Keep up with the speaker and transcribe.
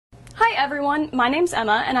Hi everyone, my name's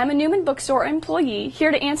Emma and I'm a Newman Bookstore employee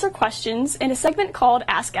here to answer questions in a segment called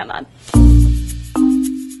Ask Emma.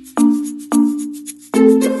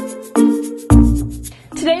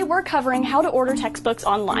 Today we're covering how to order textbooks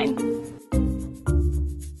online.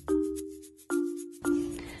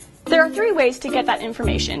 There are 3 ways to get that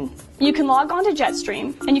information. You can log on to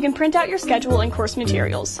Jetstream, and you can print out your schedule and course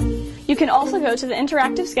materials. You can also go to the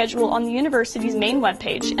interactive schedule on the university's main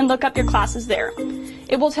webpage and look up your classes there.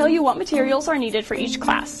 It will tell you what materials are needed for each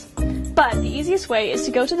class. But the easiest way is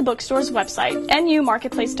to go to the bookstore's website,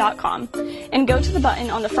 numarketplace.com, and go to the button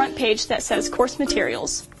on the front page that says Course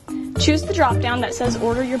Materials. Choose the drop-down that says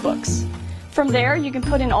Order Your Books. From there, you can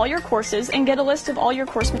put in all your courses and get a list of all your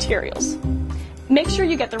course materials. Make sure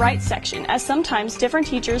you get the right section, as sometimes different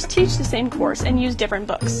teachers teach the same course and use different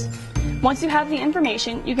books. Once you have the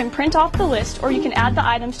information, you can print off the list or you can add the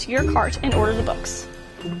items to your cart and order the books.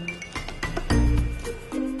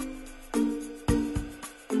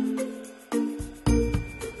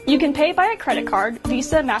 You can pay by a credit card,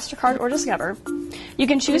 Visa, MasterCard, or Discover. You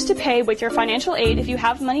can choose to pay with your financial aid if you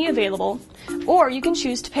have money available, or you can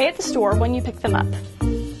choose to pay at the store when you pick them up.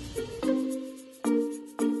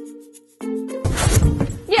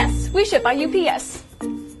 Yes, we ship by UPS.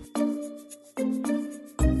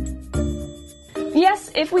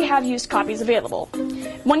 Yes, if we have used copies available.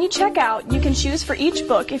 When you check out, you can choose for each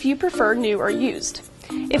book if you prefer new or used.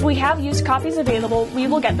 If we have used copies available, we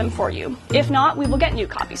will get them for you. If not, we will get new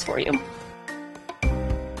copies for you.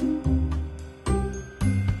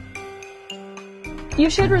 You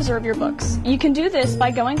should reserve your books. You can do this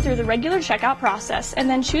by going through the regular checkout process and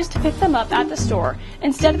then choose to pick them up at the store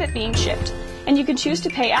instead of it being shipped. And you can choose to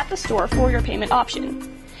pay at the store for your payment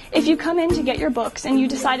option. If you come in to get your books and you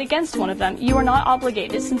decide against one of them, you are not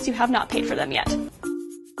obligated since you have not paid for them yet.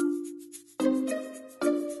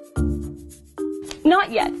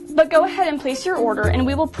 Not yet, but go ahead and place your order and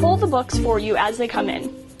we will pull the books for you as they come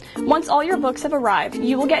in. Once all your books have arrived,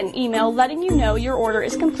 you will get an email letting you know your order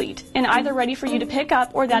is complete and either ready for you to pick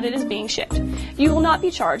up or that it is being shipped. You will not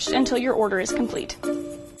be charged until your order is complete.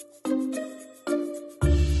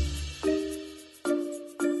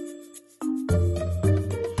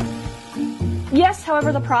 Yes,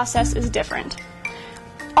 however, the process is different.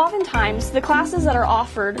 Oftentimes, the classes that are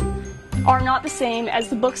offered are not the same as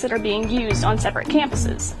the books that are being used on separate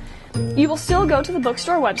campuses. You will still go to the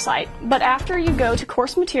bookstore website, but after you go to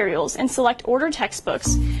course materials and select order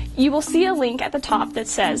textbooks, you will see a link at the top that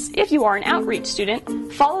says, if you are an outreach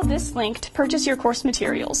student, follow this link to purchase your course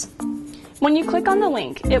materials. When you click on the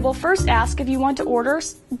link, it will first ask if you want to order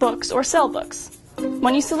books or sell books.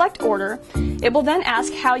 When you select order, it will then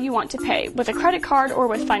ask how you want to pay, with a credit card or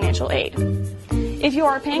with financial aid. If you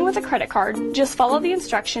are paying with a credit card, just follow the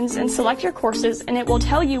instructions and select your courses and it will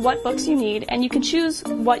tell you what books you need and you can choose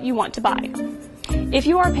what you want to buy. If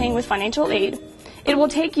you are paying with financial aid, it will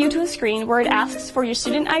take you to a screen where it asks for your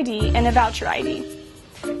student ID and a voucher ID.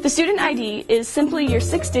 The student ID is simply your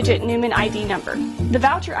 6-digit Newman ID number. The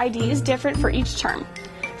voucher ID is different for each term.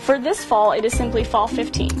 For this fall, it is simply Fall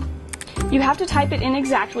 15. You have to type it in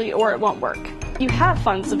exactly or it won't work. If you have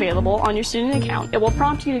funds available on your student account, it will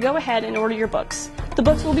prompt you to go ahead and order your books. The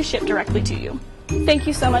books will be shipped directly to you. Thank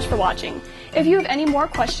you so much for watching. If you have any more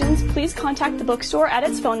questions, please contact the bookstore at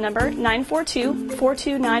its phone number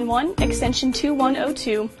 942-4291 extension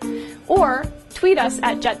 2102 or tweet us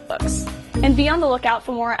at JetBooks. And be on the lookout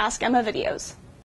for more Ask Emma videos.